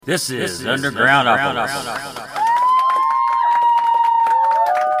This is Underground Opulus.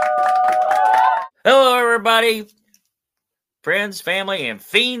 Hello, everybody, friends, family, and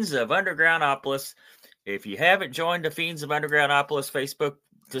fiends of Underground Opulus. If you haven't joined the Fiends of Underground Opulus Facebook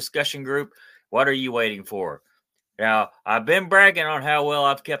discussion group, what are you waiting for? Now, I've been bragging on how well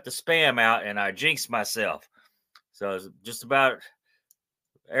I've kept the spam out, and I jinxed myself. So just about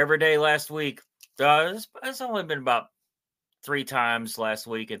every day last week, it's only been about 3 times last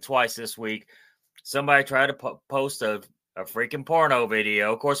week and twice this week, somebody tried to post a freaking porno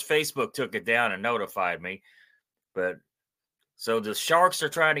video. Of course, Facebook took it down and notified me. But so the sharks are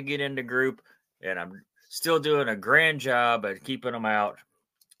trying to get in the group, and I'm still doing a grand job at keeping them out.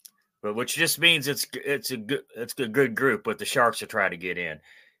 But which just means it's a good group, but the sharks are trying to get in,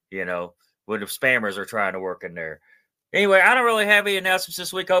 when the spammers are trying to work in there. Anyway, I don't really have any announcements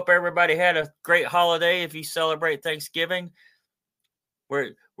this week. Hope everybody had a great holiday if you celebrate Thanksgiving.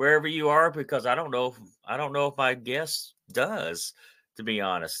 Wherever you are, because I don't know if my guest does, to be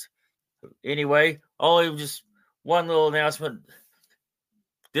honest. Anyway, only just one little announcement.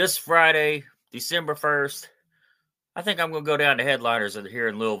 This Friday, December 1st, I think I'm going to go down to Headliners here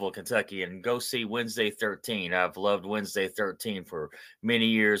in Louisville, Kentucky, and go see Wednesday 13. I've loved Wednesday 13 for many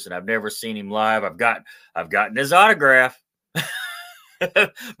years, and I've never seen him live. I've gotten his autograph,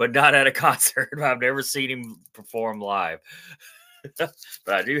 but not at a concert. I've never seen him perform live. But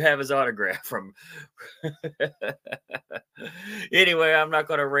I do have his autograph from. Anyway, I'm not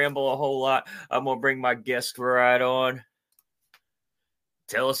going to ramble a whole lot. I'm going to bring my guest right on.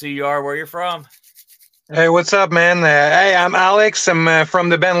 Tell us who you are, where you're from. Hey, what's up, man? Hey, I'm Alex. I'm from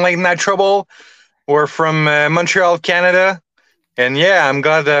the band Late Night Trouble. We're from Montreal, Canada. And yeah, I'm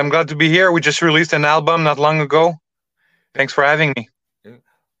glad to be here. We just released an album not long ago. Thanks for having me.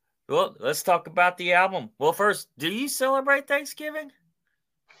 Well, let's talk about the album. Well, first, do you celebrate Thanksgiving?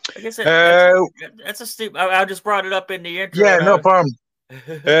 I guess that's a stupid. I just brought it up in the intro. Yeah, no problem.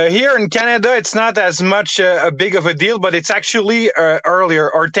 Here in Canada, it's not as much a big of a deal, but it's actually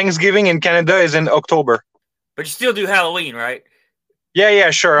earlier. Our Thanksgiving in Canada is in October. But you still do Halloween, right? Yeah,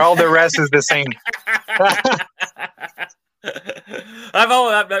 sure. All the rest is the same.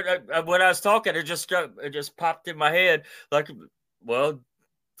 When I was talking, it just popped in my head. Like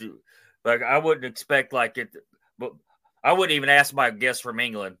I wouldn't expect but I wouldn't even ask my guest from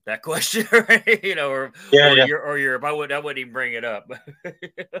England that question, or Europe. I wouldn't even bring it up.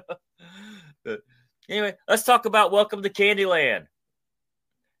 But anyway, let's talk about Welcome to Candyland.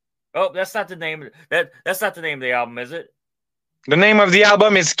 Oh, that's not the name. That's not the name of the album, is it? The name of the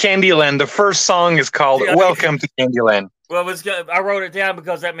album is Candyland. The first song is called Welcome to Candyland. Well, I wrote it down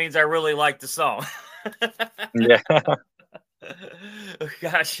because that means I really like the song. Yeah.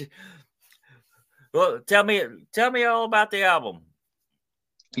 Gosh. Well, tell me all about the album.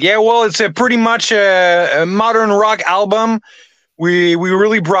 Yeah, well, it's pretty much a modern rock album. We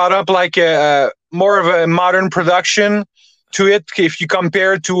really brought up more of a modern production to it. If you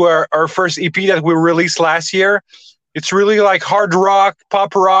compare to our first EP that we released last year, it's really like hard rock,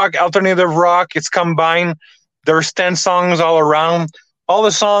 pop rock, alternative rock. It's combined. There's 10 songs all around. All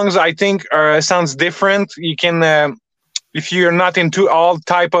the songs, I think, sounds different. You can... if you're not into all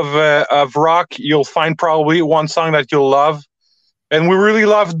type of rock, you'll find probably one song that you'll love, and we really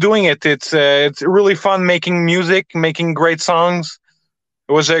love doing it. It's really fun making music, making great songs.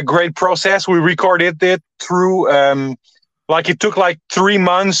 It was a great process. We recorded it through it took 3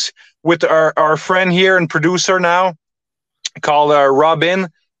 months with our friend here and producer now called Robin.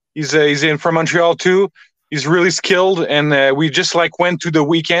 He's from Montreal too. He's really skilled, and we just went to the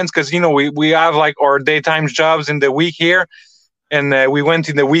weekends because we have our daytime jobs in the week here, and we went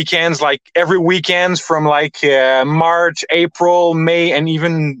in the weekends every weekends from March, April, May, and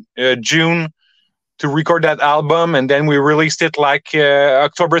even June to record that album, and then we released it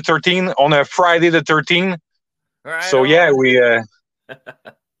October 13 on a Friday the 13th. Right, so yeah, we're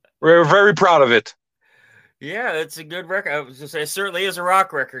very proud of it. Yeah, it's a good record. I was just say it certainly is a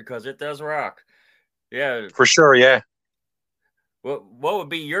rock record because it does rock. Yeah, for sure. Yeah. What would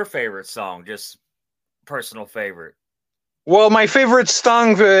be your favorite song? Just personal favorite. Well, my favorite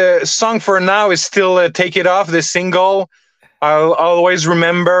song for now is still "Take It Off," the single. I'll always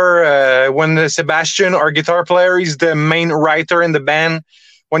remember when Sebastian, our guitar player, he's the main writer in the band.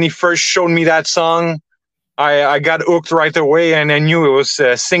 When he first showed me that song, I got hooked right away, and I knew it was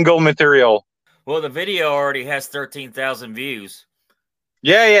single material. Well, the video already has 13,000 views.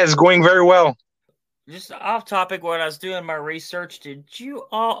 Yeah, it's going very well. Just off topic, when I was doing my research, did you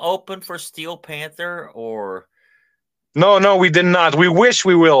all open for Steel Panther or? No, we did not. We wish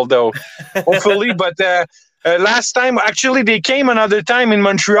we will, though. Hopefully, but Last time, actually, they came another time in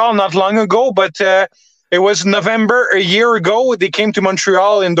Montreal not long ago, but it was November a year ago. They came to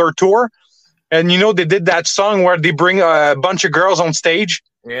Montreal in their tour. And, they did that song where they bring a bunch of girls on stage.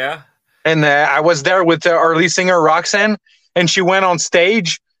 Yeah. And I was there with our lead singer, Roxanne, and she went on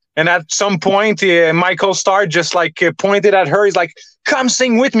stage. And at some point, Michael Starr just pointed at her. He's like, come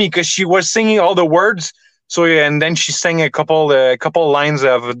sing with me, because she was singing all the words. So, and then she sang a couple lines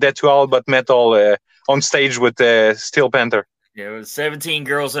of Death to All But Metal on stage with Steel Panther. Yeah, it was 17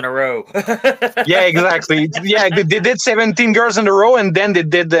 girls in a row. Yeah, exactly. Yeah, they did 17 girls in a row, and then they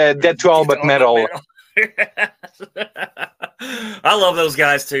did Death to All But Metal. I love those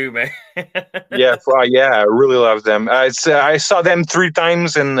guys too, man. Yeah, I really love them. I saw them 3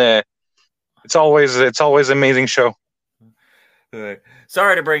 times, and it's always an amazing show.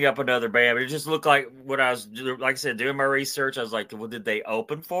 Sorry to bring up another band, but it just looked like when I was, like I said, doing my research, I was like, well, did they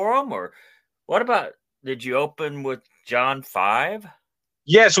open for them, or what about? Did you open with John 5?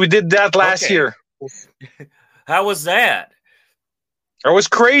 Yes, we did that last year. How was that? It was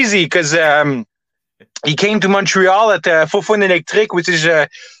crazy because he came to Montreal at Fofone Electric, which is a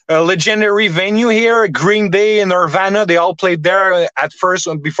legendary venue here. Green Day and Nirvana, they all played there at first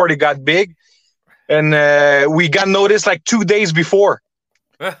before they got big. And we got noticed 2 days before.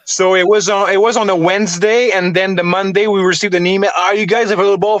 So it was on a Wednesday, and then the Monday we received an email. Are you guys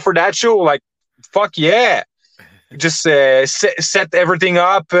available for that show? Like, fuck yeah. Just set everything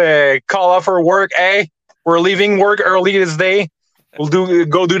up, call off our work. Hey, we're leaving work early this day. We'll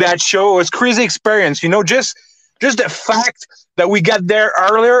go do that show. It was a crazy experience, just the fact that we got there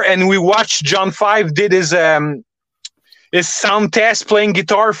earlier and we watched John 5 did his sound test playing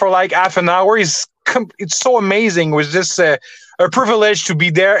guitar for half an hour. It's so amazing. It was just a privilege to be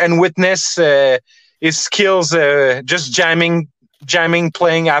there and witness his skills, just jamming,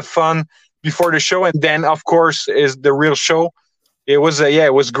 playing, have fun before the show, and then of course is the real show. It was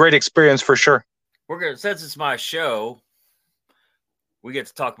it was a great experience for sure. Since it's my show, we get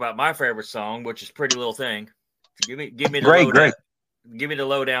to talk about my favorite song, which is "Pretty Little Thing." Give me the lowdown. Give me the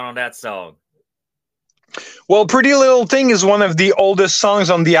lowdown on that song. Well, "Pretty Little Thing" is one of the oldest songs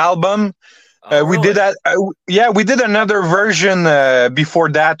on the album. Really? We did that. We did another version before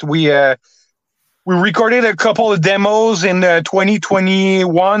that. We recorded a couple of demos in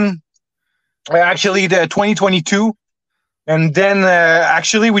 2021. Actually, the 2022, and then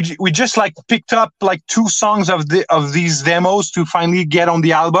actually we just picked up 2 songs of these demos to finally get on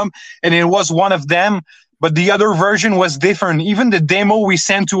the album, and it was one of them. But the other version was different. Even the demo we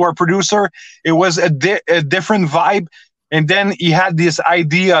sent to our producer, it was a different vibe. And then he had this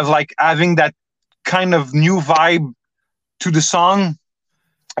idea of having that kind of new vibe to the song,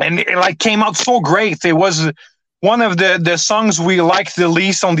 and it came out so great. It was one of the songs we liked the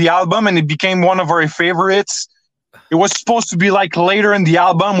least on the album, and it became one of our favorites. It was supposed to be later in the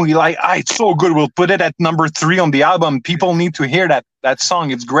album. We it's so good. We'll put it at number 3 on the album. People need to hear that song.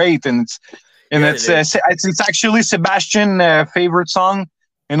 It's great, and it's actually Sebastian's favorite song,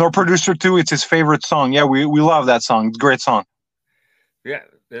 and our producer too. It's his favorite song. Yeah, we love that song. It's a great song. Yeah,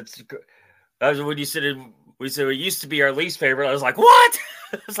 that's good. That was when you said it. We said it used to be our least favorite. I was like, what?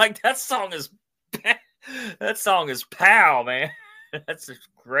 It's that song is. That song is pow, man. That's a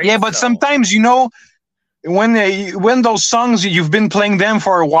great. Yeah, but song. Sometimes when those songs you've been playing them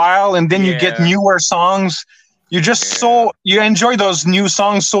for a while, and then you get newer songs, you just you enjoy those new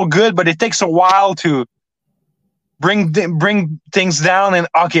songs so good, but it takes a while to bring things down. And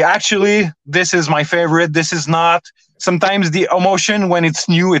okay, actually, this is my favorite. This is not. Sometimes the emotion when it's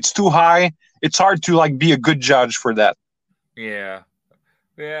new, it's too high. It's hard to be a good judge for that. Yeah.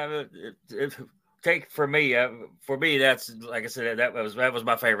 For me, that's like I said, that was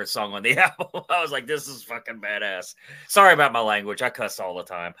my favorite song on the album. I was like, this is fucking badass. Sorry about my language. I cuss all the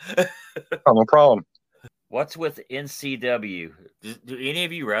time. Oh, no problem. What's with NCW? Do any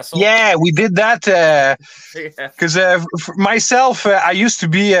of you wrestle? Yeah, we did that because myself, I used to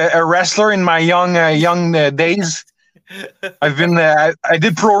be a wrestler in my young days. I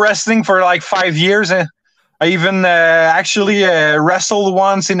did pro wrestling for 5 years. I even actually wrestled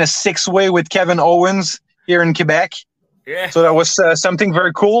once in a 6-way with Kevin Owens here in Quebec. Yeah. So that was something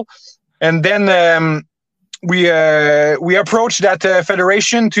very cool. And then we approached that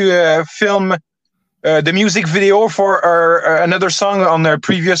federation to film the music video for another song on their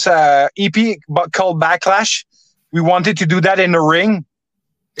previous EP called Backlash. We wanted to do that in the ring.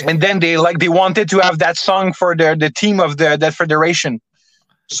 And then they wanted to have that song for the team of that federation.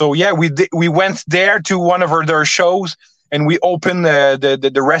 So yeah, we went there to one of their shows, and we opened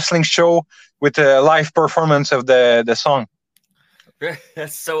the wrestling show with a live performance of the song.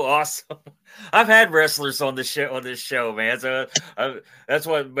 That's so awesome. I've had wrestlers on this show, man. So that's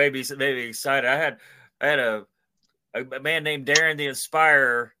what made me excited. I had a man named Darren the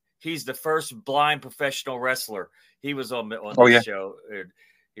Inspirer. He's the first blind professional wrestler. He was on this show. And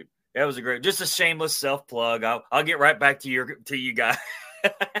that was just a shameless self plug. I'll get right back to you guys.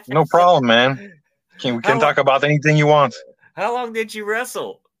 No problem, man. We can talk about anything you want. How long did you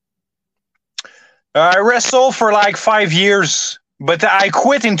wrestle? I wrestled for like 5 years, but I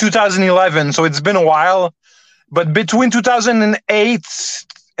quit in 2011, so it's been a while. But between 2008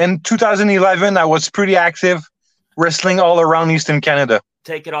 and 2011, I was pretty active, wrestling all around Eastern Canada.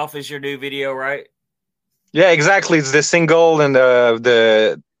 Take It Off is your new video, right? Yeah, exactly. It's the single and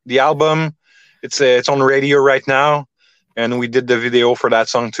the album. It's on radio right now, and we did the video for that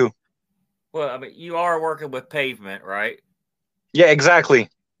song too. Well, I mean, you are working with Pavement, right? Yeah, exactly.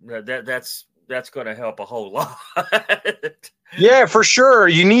 That's going to help a whole lot. Yeah, for sure.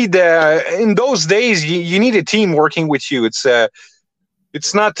 You need in those days you need a team working with you. It's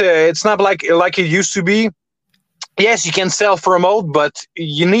not like it used to be. Yes, you can self-promote, but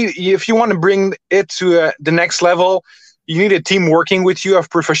if you want to bring it to the next level, you need a team working with you of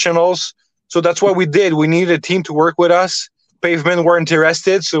professionals. So that's what we did. We needed a team to work with us. Pavement were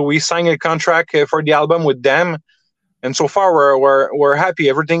interested, so we signed a contract for the album with them. And so far, we're happy.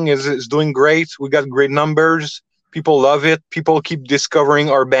 Everything is doing great. We got great numbers. People love it. People keep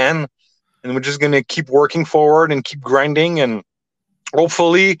discovering our band, and we're just gonna keep working forward and keep grinding. And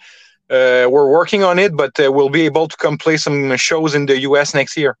hopefully, we're working on it. But we'll be able to come play some shows in the US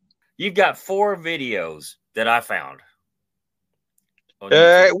next year. You've got 4 videos that I found.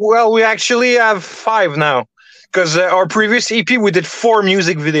 Well, we actually have 5 now, because our previous EP we did 4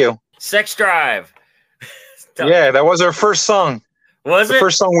 music video. Sex Drive. Yeah, that was our first song. Was it? The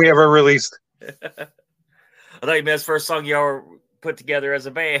first song we ever released. I thought you meant the first song you all put together as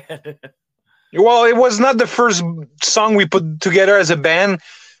a band. Well, it was not the first song we put together as a band,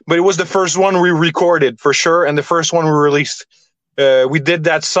 but it was the first one we recorded for sure, and the first one we released. We did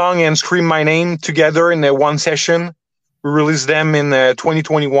that song and Scream My Name together in one session. We released them in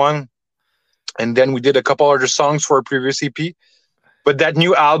 2021, and then we did a couple other songs for our previous EP. But that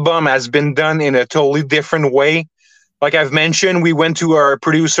new album has been done in a totally different way. Like I've mentioned, we went to our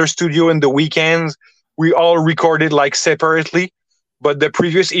producer studio in the weekends. We all recorded like separately, but the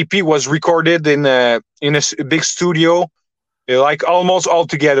previous EP was recorded in a big studio, like almost all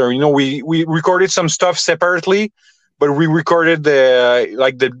together. You know, we recorded some stuff separately, but we recorded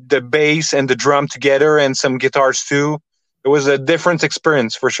the bass and the drum together and some guitars too. It was a different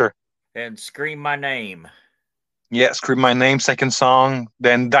experience for sure. And Scream My Name. Yeah, Scream My Name, second song,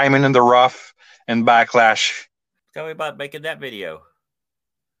 then Diamond in the Rough and Backlash. Tell me about making that video.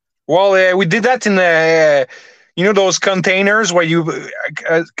 Well, we did that in those containers where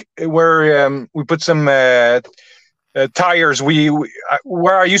we put some tires.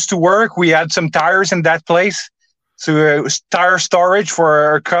 Where I used to work, we had some tires in that place, so tire storage for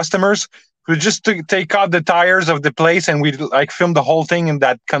our customers. We just take out the tires of the place and we filmed the whole thing in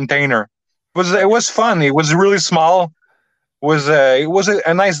that container. It was fun. It was really small. It was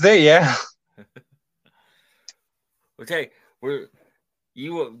a nice day, yeah. Okay,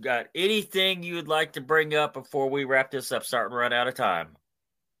 you got anything you would like to bring up before we wrap this up? Starting to run out of time.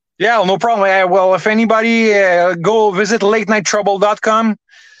 Yeah, no problem. Well, if anybody go visit latenightTrouble.com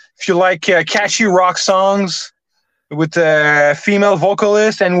if you like catchy rock songs with a female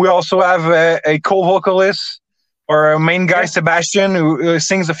vocalist, and we also have a co-vocalist. Our main guy, Sebastian, who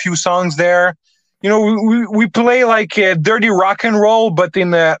sings a few songs there. You know, we play like dirty rock and roll, but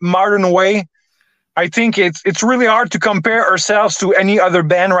in a modern way. I think it's really hard to compare ourselves to any other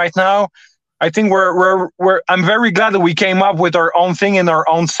band right now. I think I'm very glad that we came up with our own thing and our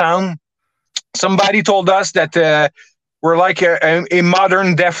own sound. Somebody told us that we're like a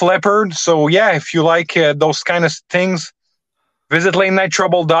modern Def Leppard. So yeah, if you like those kind of things, visit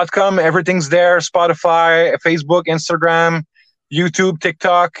latenightTrouble.com. Everything's there. Spotify, Facebook, Instagram, YouTube,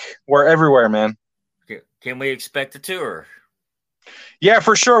 TikTok. We're everywhere, man. Can we expect a tour? Yeah,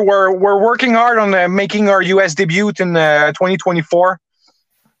 for sure. We're working hard on making our US debut in 2024.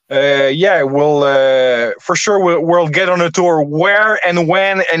 Yeah, we'll for sure we'll get on a tour. Where and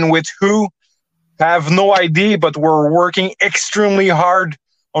when and with who, have no idea. But we're working extremely hard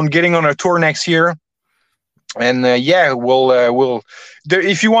on getting on a tour next year. And yeah, we'll.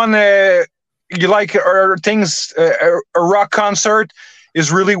 If you want, you like our things, a rock concert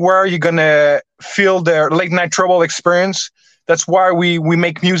is really where you're gonna feel the Late Night Trouble experience. That's why we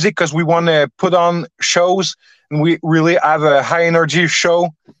make music, because we want to put on shows and we really have a high energy show.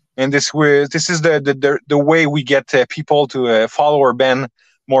 and this is the way we get people to follow our band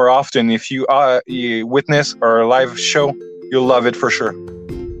more often. If you witness our live show, you'll love it for sure.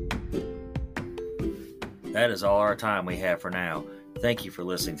 That is all our time we have for now. Thank you for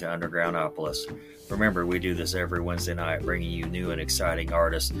listening to Undergroundopolis. Remember, we do this every Wednesday night, bringing you new and exciting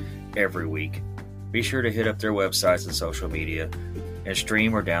artists every week. Be sure to hit up their websites and social media and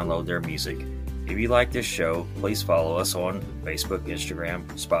stream or download their music. If you like this show, please follow us on Facebook, Instagram,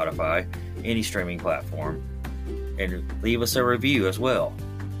 Spotify, any streaming platform, and leave us a review as well.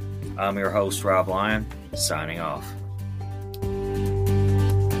 I'm your host, Rob Lyon, signing off.